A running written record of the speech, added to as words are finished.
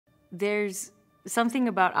There's something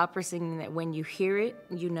about opera singing that when you hear it,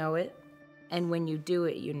 you know it, and when you do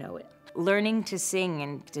it, you know it. Learning to sing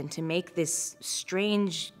and to make this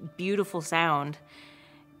strange, beautiful sound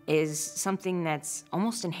is something that's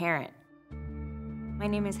almost inherent. My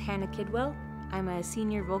name is Hannah Kidwell. I'm a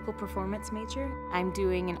senior vocal performance major. I'm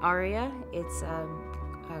doing an aria. It's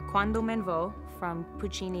Quando Men Vo from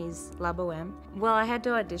Puccini's La Bohème. Well, I had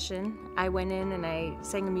to audition. I went in and I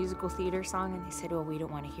sang a musical theater song, and they said, "Oh, we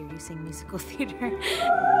don't want to hear you sing musical theater."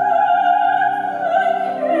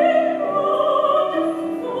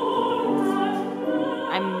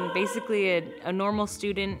 I'm basically a normal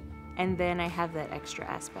student, and then I have that extra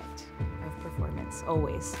aspect of performance,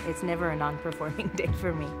 always. It's never a non-performing day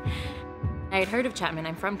for me. I had heard of Chapman.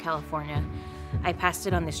 I'm from California. I passed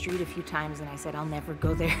it on the street a few times and I said, I'll never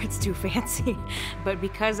go there, it's too fancy. But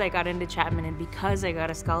because I got into Chapman and because I got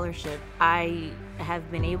a scholarship, I have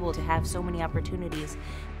been able to have so many opportunities.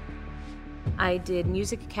 I did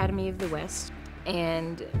Music Academy of the West,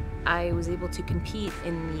 and I was able to compete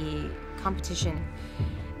in the competition,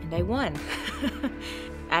 and I won.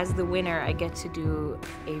 As the winner, I get to do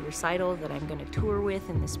a recital that I'm going to tour with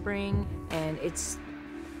in the spring, and it's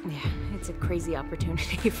a crazy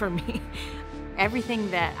opportunity for me. Everything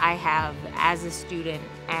that I have as a student,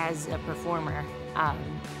 as a performer,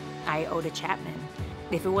 I owe to Chapman.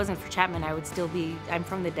 If it wasn't for Chapman, I would still be, I'm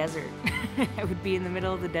from the desert. I would be in the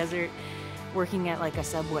middle of the desert working at like a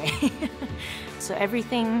Subway. So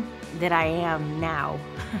everything that I am now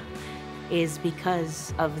is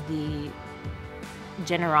because of the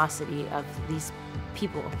generosity of these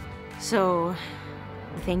people. So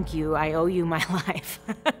thank you, I owe you my life.